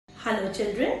Hello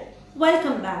children,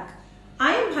 welcome back.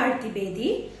 I am Bharti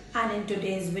Bedi and in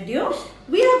today's video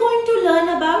we are going to learn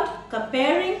about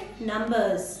comparing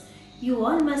numbers. You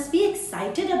all must be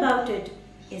excited about it,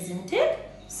 isn't it?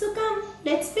 So come,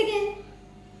 let's begin.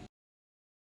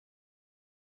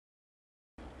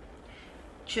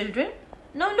 Children,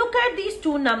 now look at these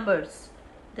two numbers.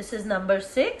 This is number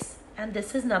 6 and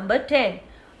this is number 10.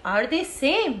 Are they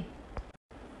same?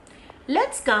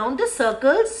 Let's count the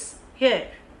circles here.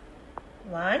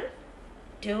 1,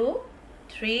 2,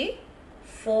 3,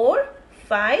 4,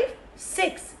 5,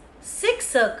 6. 6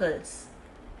 circles.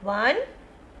 1,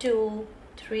 2,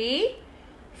 3,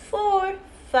 4,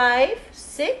 5,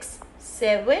 6,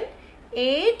 7,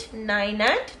 8, 9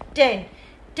 and 10.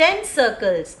 10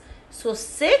 circles. So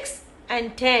 6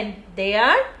 and 10, they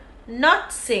are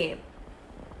not same.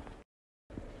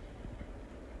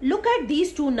 Look at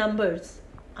these two numbers.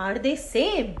 Are they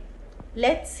same?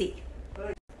 Let's see.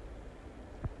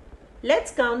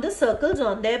 Let's count the circles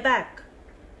on their back.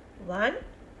 1,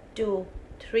 2,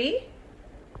 3.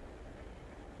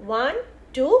 1,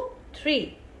 2,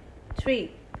 3.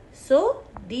 3. So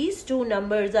these two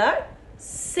numbers are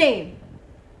same.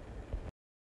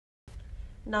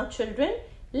 Now children,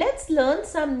 let's learn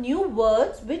some new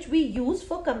words which we use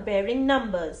for comparing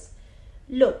numbers.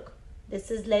 Look,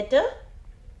 this is letter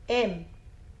M.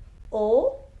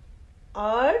 O-R-E.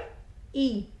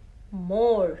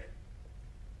 More.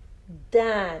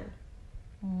 Than.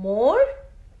 More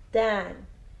than.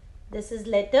 This is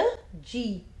letter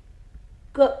G.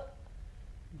 G.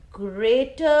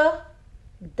 Greater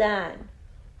than.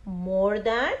 More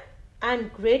than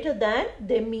and greater than,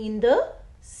 they mean the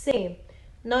same.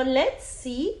 Now let's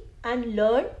see and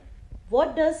learn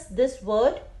what does this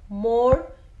word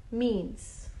more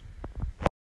means.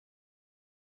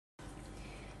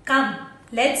 Come,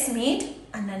 let's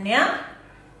meet Ananya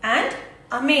and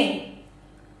Ame.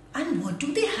 And what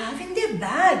do they have in their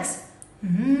bags?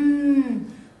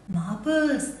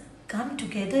 Marbles. Come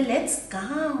together, let's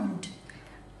count.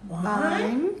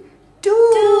 1,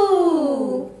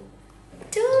 2.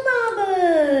 2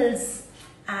 marbles.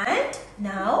 And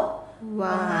now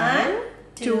 1,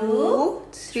 2,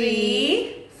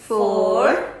 3,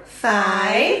 4,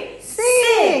 5,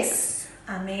 6.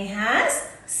 Ame has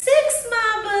 6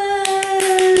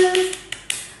 marbles.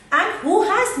 And who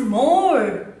has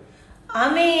more?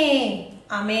 Ame.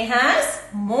 Ame has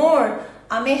more.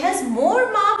 Ame has more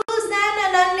marbles than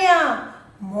Ananya.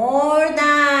 More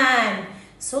than.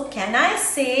 So can I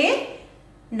say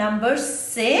number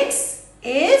 6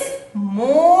 is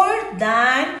more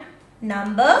than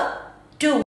number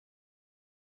 2?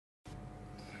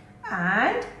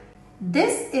 And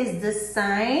this is the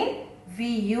sign we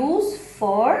use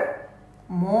for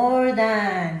more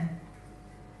than.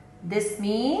 This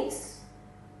means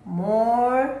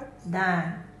more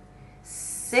than.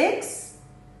 6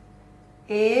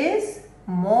 is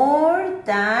more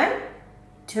than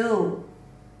 2.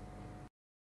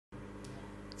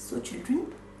 So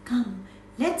children, come,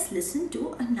 let's listen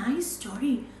to a nice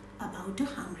story about a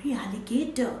hungry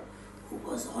alligator who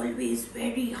was always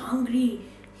very hungry.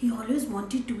 He always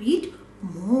wanted to eat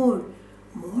more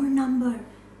number,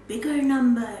 bigger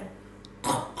number,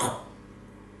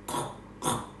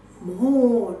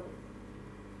 more.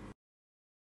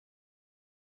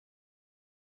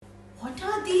 What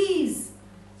are these?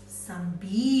 Some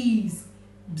bees.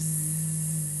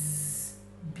 Bzzz.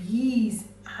 Bees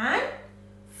and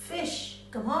fish.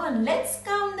 Come on, let's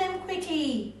count them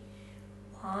quickly.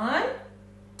 1,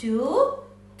 2,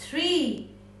 3.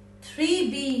 3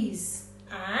 bees.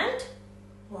 And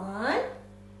 1,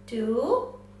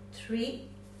 2, 3,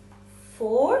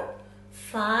 4,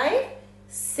 5,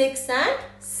 6 and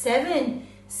 7.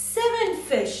 7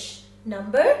 fish.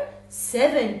 Number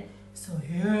 7. So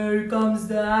here comes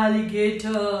the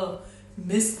alligator,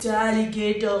 Mr.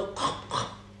 Alligator.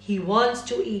 He wants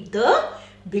to eat the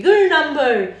bigger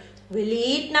number. Will he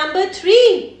eat number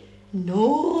 3?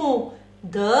 No,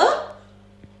 the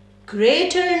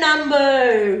greater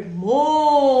number,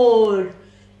 more.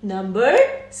 Number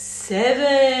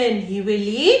 7. He will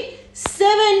eat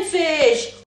 7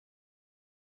 fish.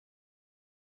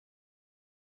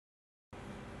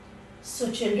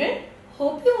 So children,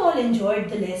 hope you all enjoyed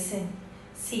the lesson.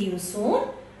 See you soon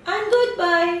and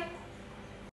goodbye.